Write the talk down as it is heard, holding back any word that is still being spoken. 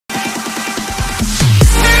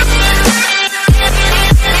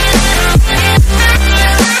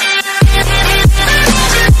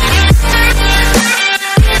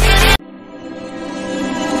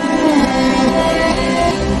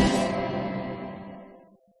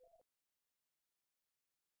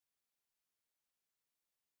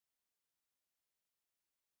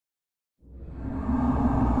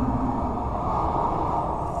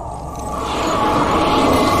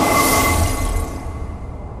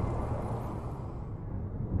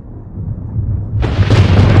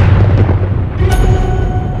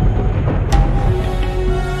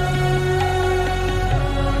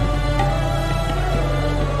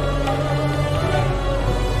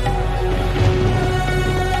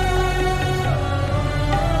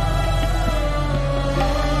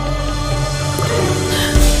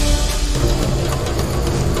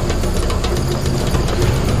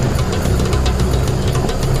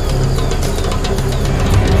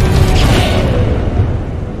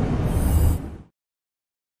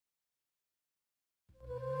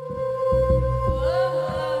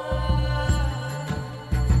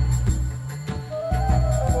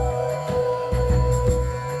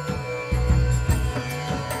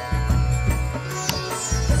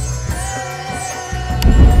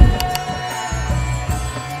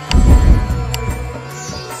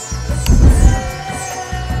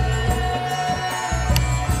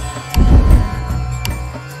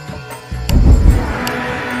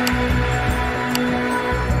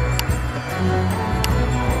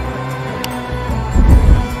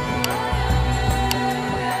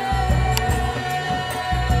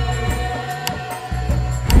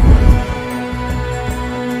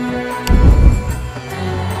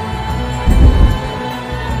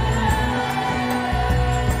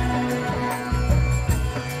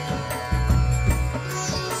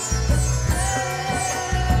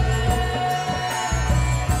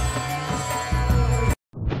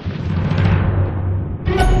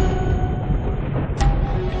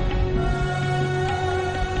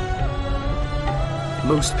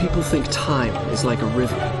Most people think time is like a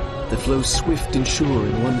river that flows swift and sure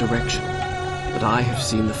in one direction. But I have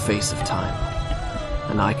seen the face of time,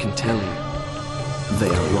 and I can tell you,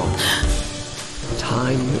 they are wrong.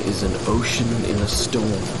 Time is an ocean in a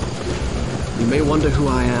storm. You may wonder who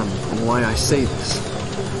I am and why I say this.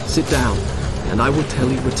 Sit down, and I will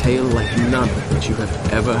tell you a tale like none that you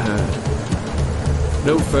have ever heard.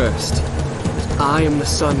 Know first that I am the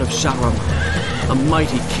son of Shahraman, a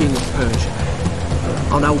mighty king of Persia.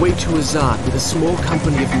 On our way to Azad with a small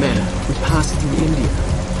company of men, we passed through India,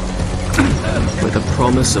 where the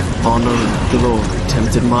promise of honor and glory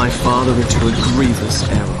tempted my father into a grievous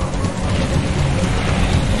error.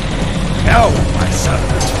 No, my son.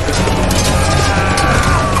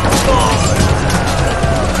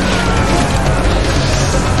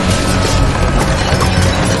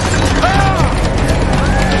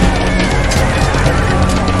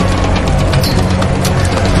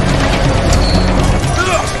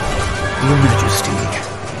 Your Majesty,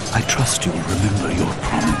 I trust you will remember your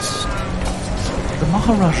promise. The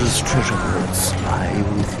Maharaja's treasure vaults lie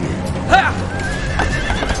within.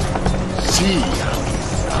 See how he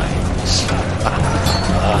fights.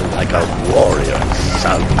 Like a warrior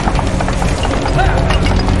son.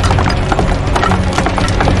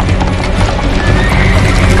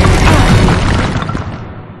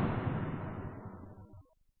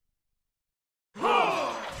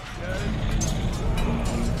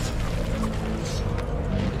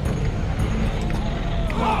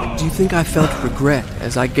 Do you think I felt regret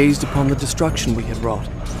as I gazed upon the destruction we had wrought?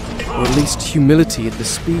 Or at least humility at the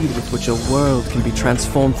speed with which a world can be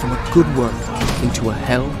transformed from a good work into a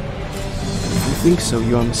hell? If you think so,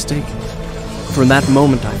 you are mistaken. For in that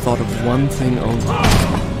moment I thought of one thing only.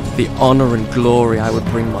 The honor and glory I would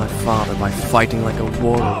bring my father by fighting like a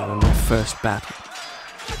warrior in my first battle.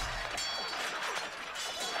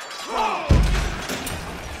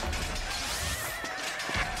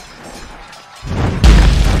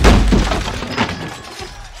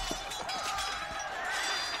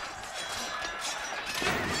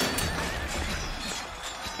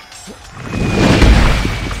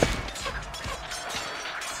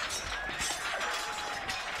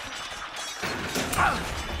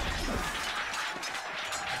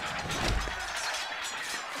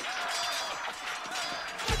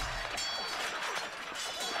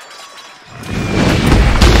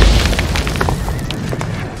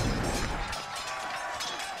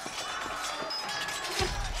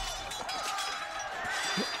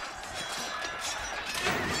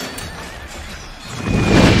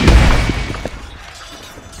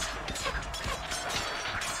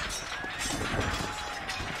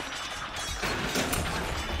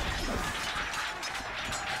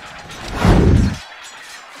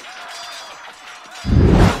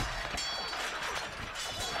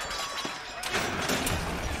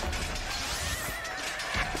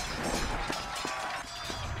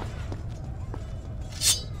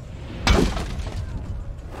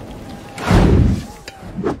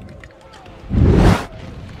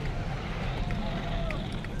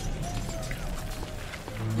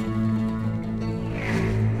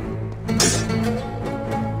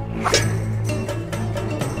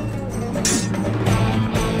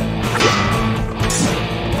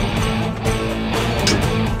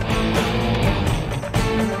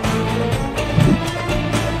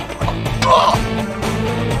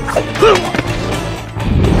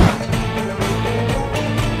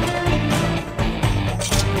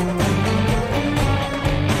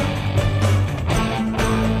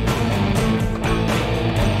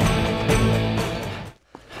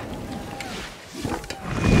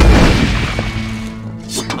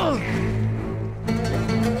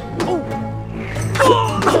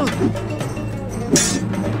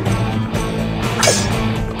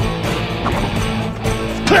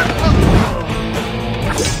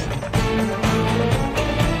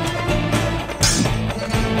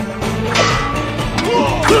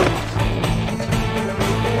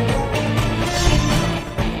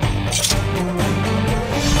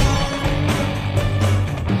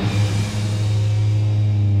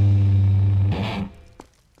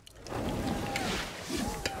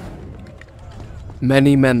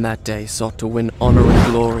 Many men that day sought to win honor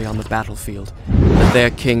and glory on the battlefield, that their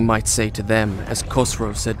king might say to them, as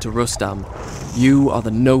Khosrow said to Rustam, "You are the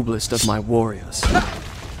noblest of my warriors."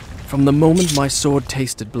 From the moment my sword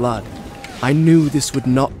tasted blood, I knew this would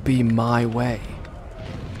not be my way.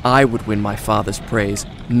 I would win my father's praise,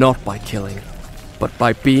 not by killing, but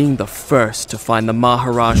by being the first to find the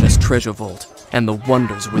Maharaja's treasure vault and the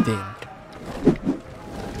wonders within.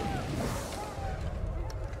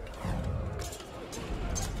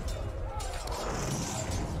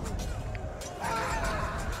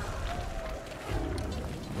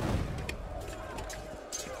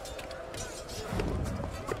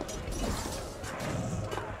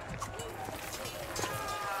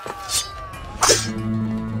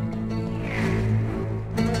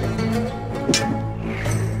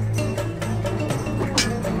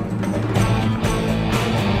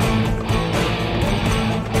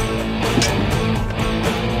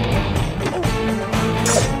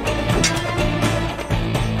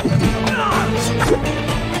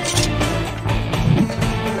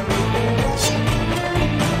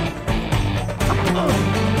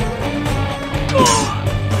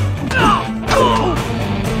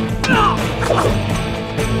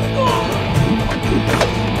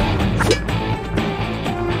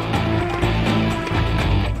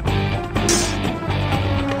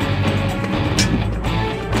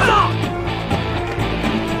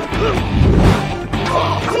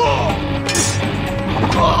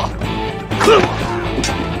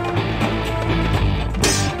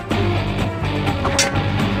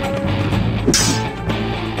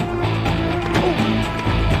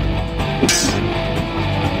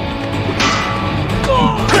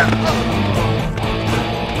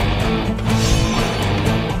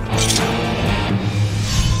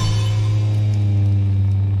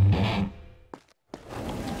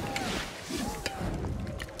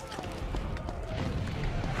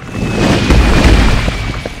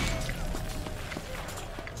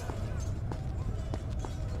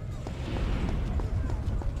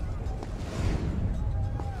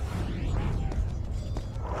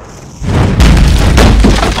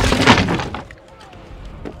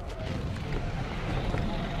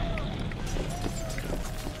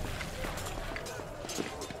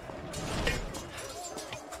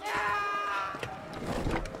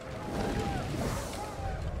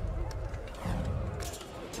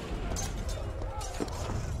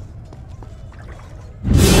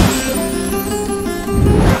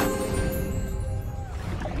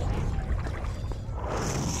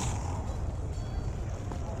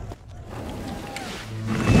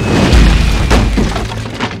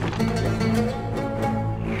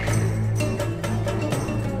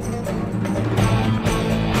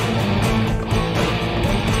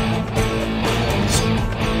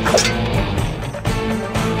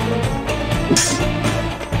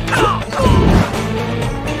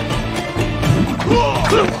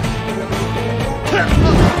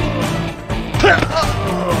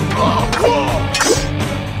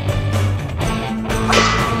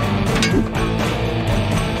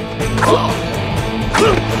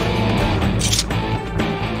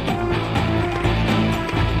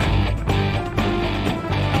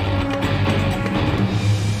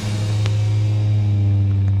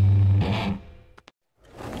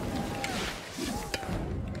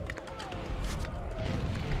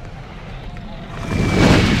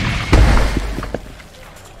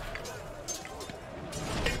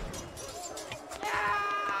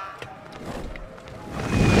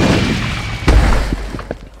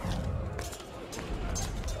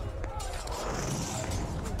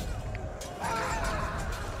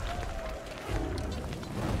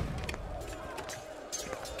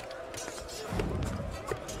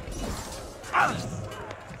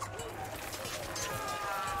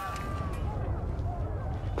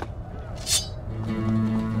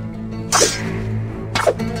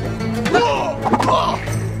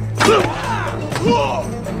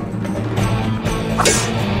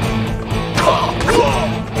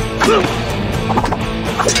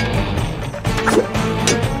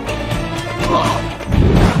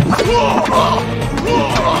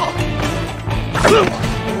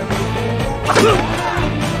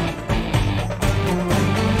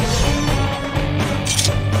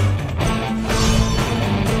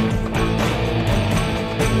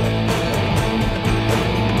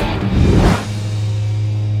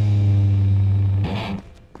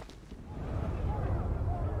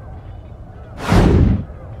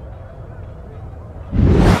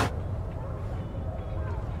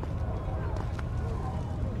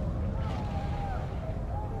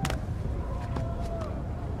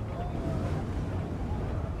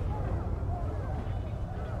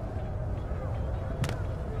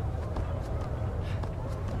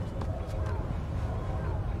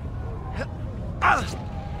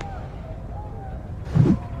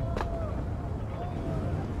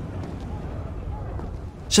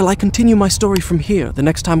 Shall I continue my story from here the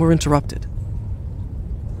next time we're interrupted?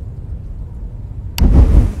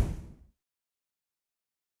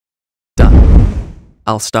 Done.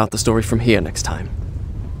 I'll start the story from here next time.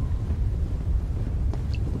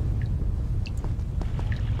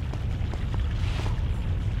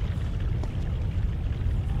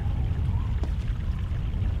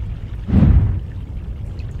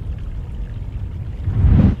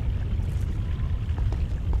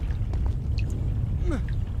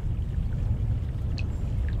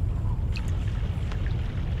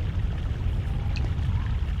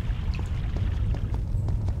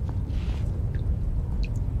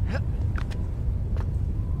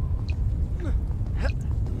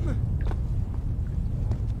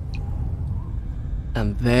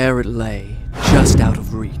 And there it lay, just out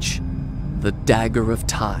of reach, the dagger of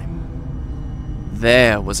time.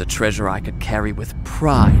 There was a treasure I could carry with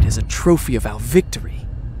pride as a trophy of our victory.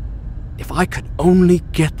 If I could only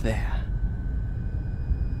get there.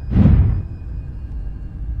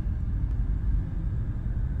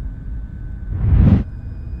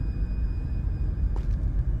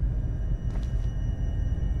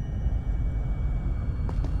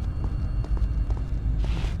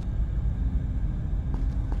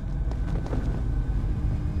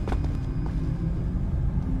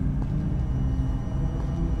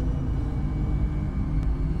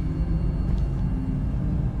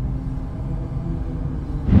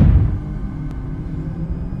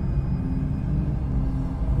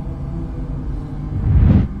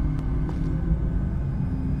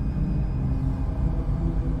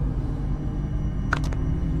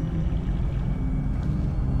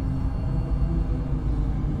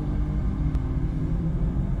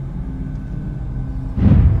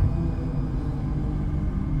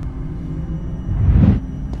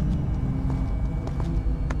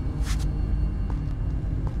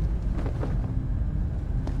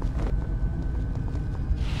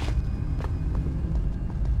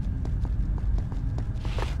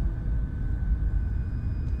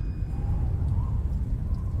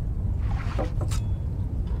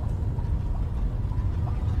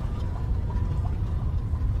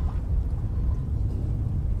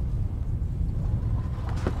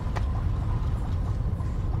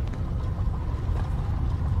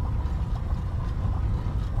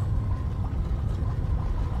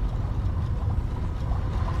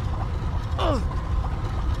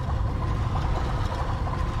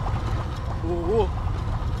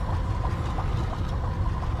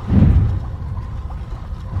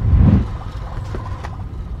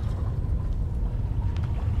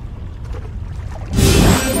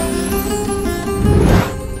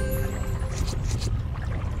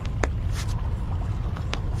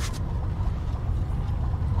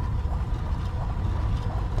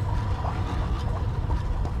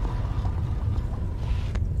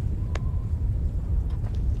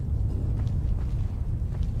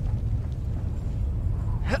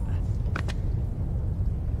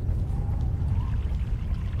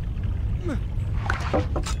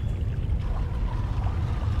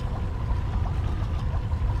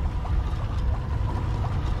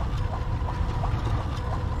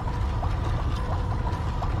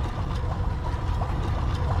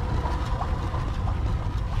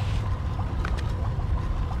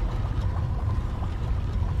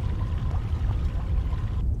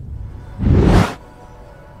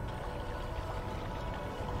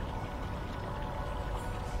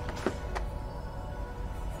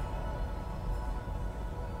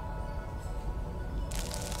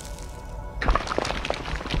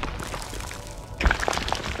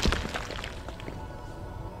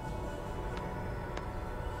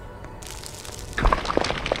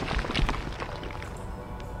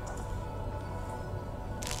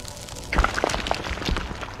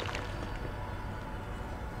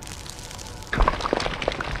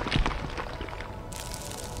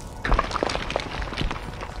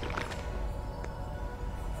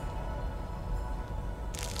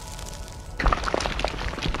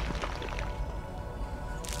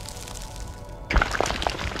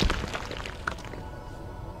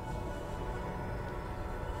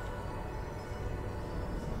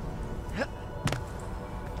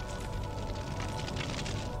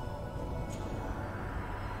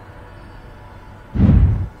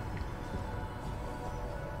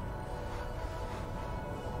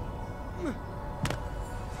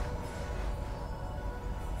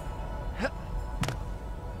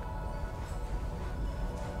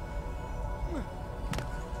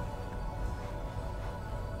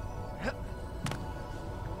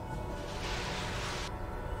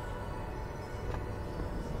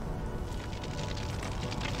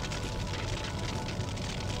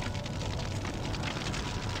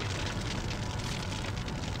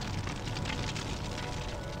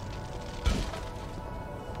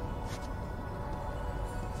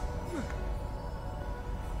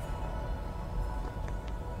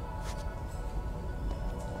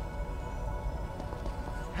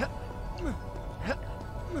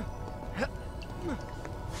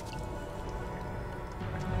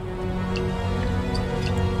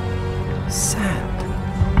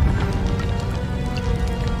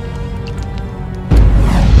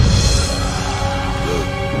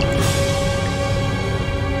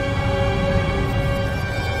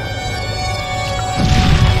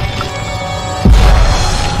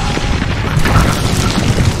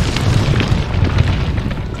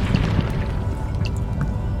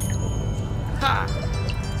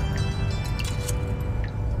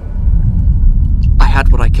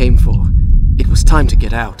 Time to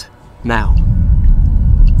get out. Now.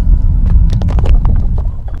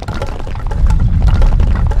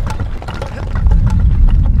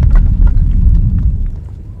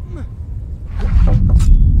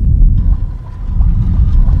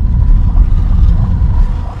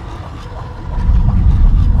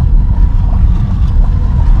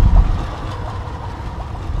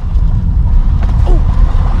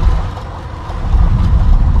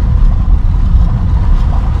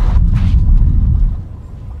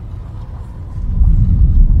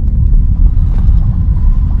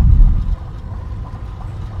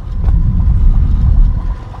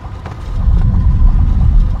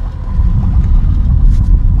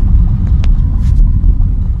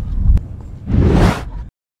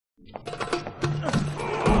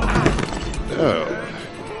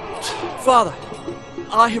 Father,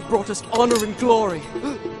 I have brought us honor and glory.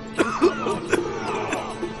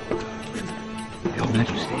 Your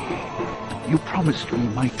Majesty, you promised me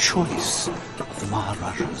my choice of the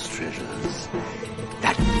Maharaja's treasures.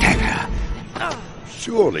 That dagger!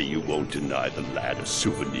 Surely you won't deny the lad a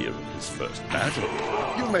souvenir of his first battle.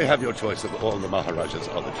 You may have your choice of all the Maharaja's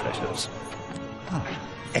other treasures.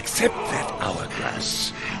 Except that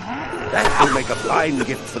hourglass. That will make a fine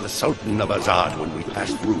gift for the Sultan of Azad when we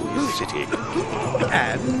pass through his city.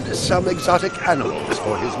 And some exotic animals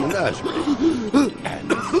for his menagerie.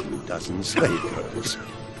 And a few dozen slave girls.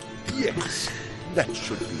 Yes, that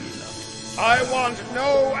should be enough. I want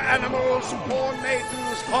no animals or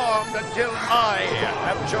maidens harmed until I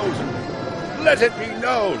have chosen. Let it be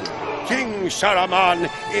known, King Shahraman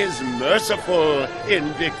is merciful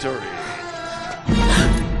in victory.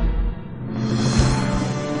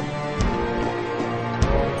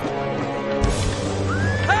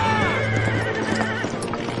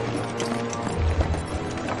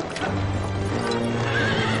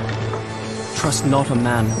 Trust not a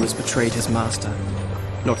man who has betrayed his master,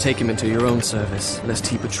 nor take him into your own service, lest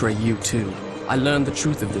he betray you too. I learned the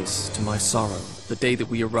truth of this to my sorrow, the day that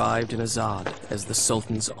we arrived in Azad as the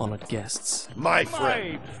Sultan's honored guests. My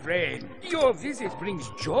friend. My friend, your visit brings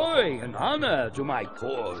joy and honor to my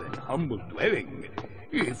poor and humble dwelling.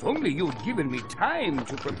 If only you'd given me time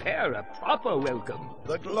to prepare a proper welcome.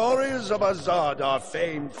 The glories of Azad are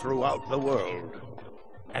famed throughout the world.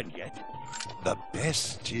 And yet, the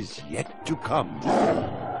best is yet to come.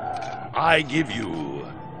 I give you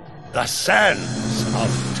the sands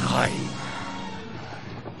of time.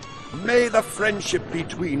 May the friendship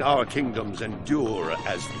between our kingdoms endure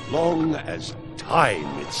as long as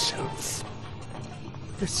time itself.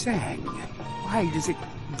 The sand, why does it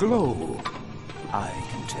glow? I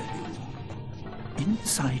can tell you.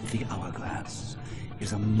 Inside the hourglass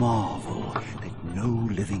is a marvel that no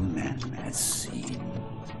living man has seen.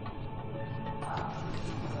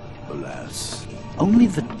 Alas, only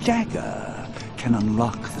the dagger can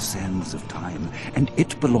unlock the sands of time, and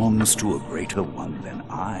it belongs to a greater one than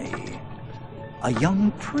I. A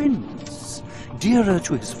young prince, dearer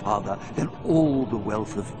to his father than all the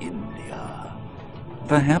wealth of India.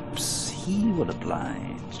 Perhaps he will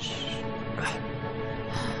oblige.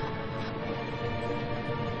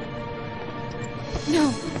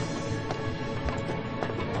 No!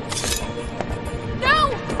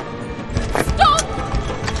 No! Stop!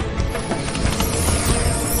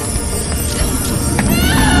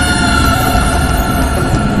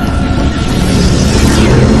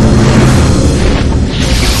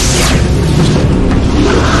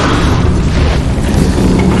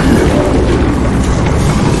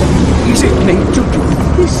 Is it made to do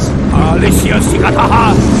this? Alicia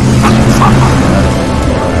Sigataha!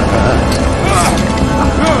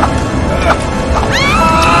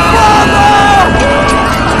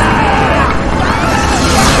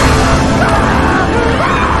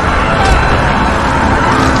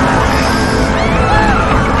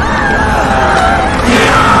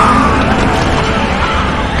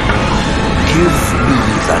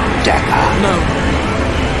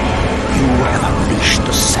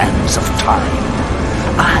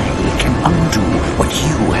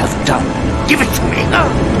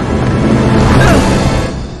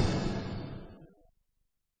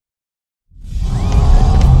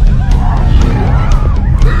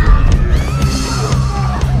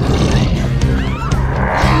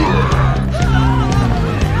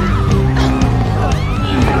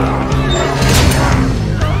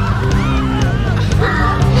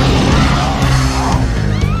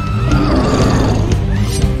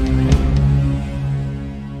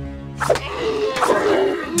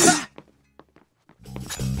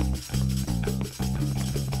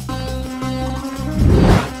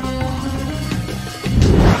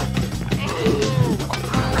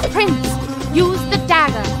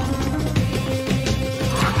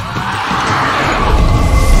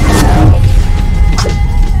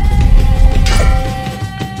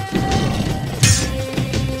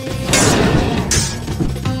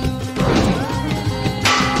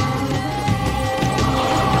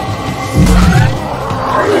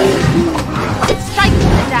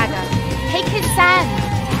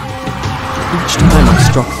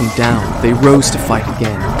 struck them down, they rose to fight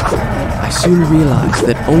again. I soon realized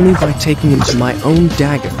that only by taking into my own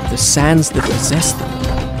dagger the sands that possess them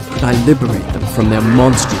could I liberate them from their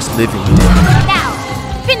monstrous living dead.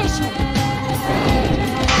 Now, finish him!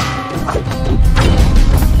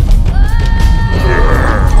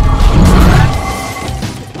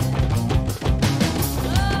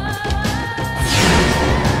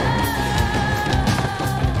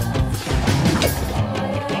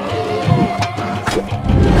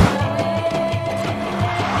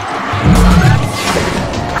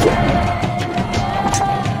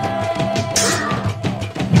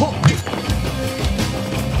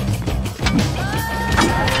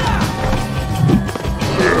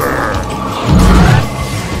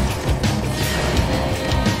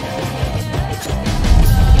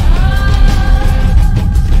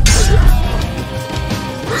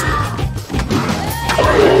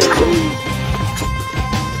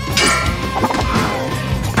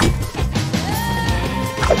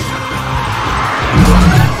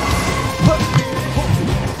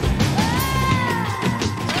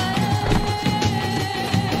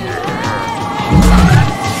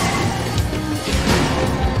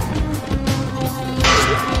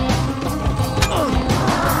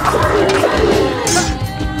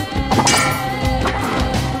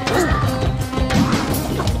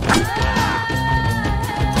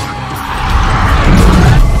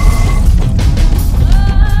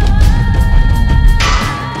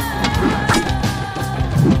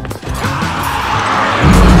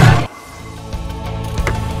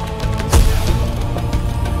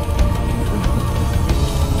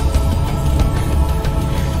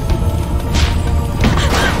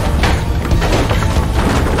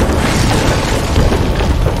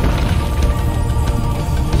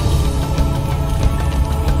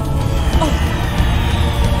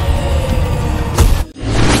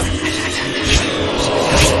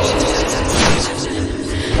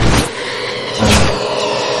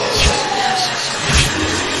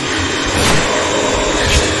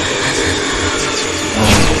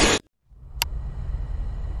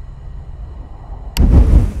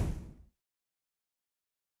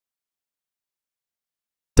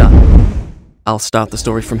 I'll start the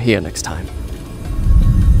story from here next time.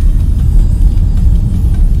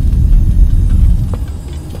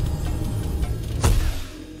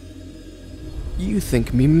 You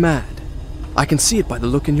think me mad. I can see it by the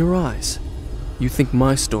look in your eyes. You think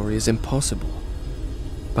my story is impossible.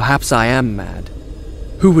 Perhaps I am mad.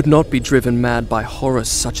 Who would not be driven mad by horrors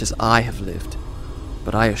such as I have lived?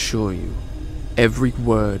 But I assure you, every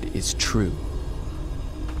word is true.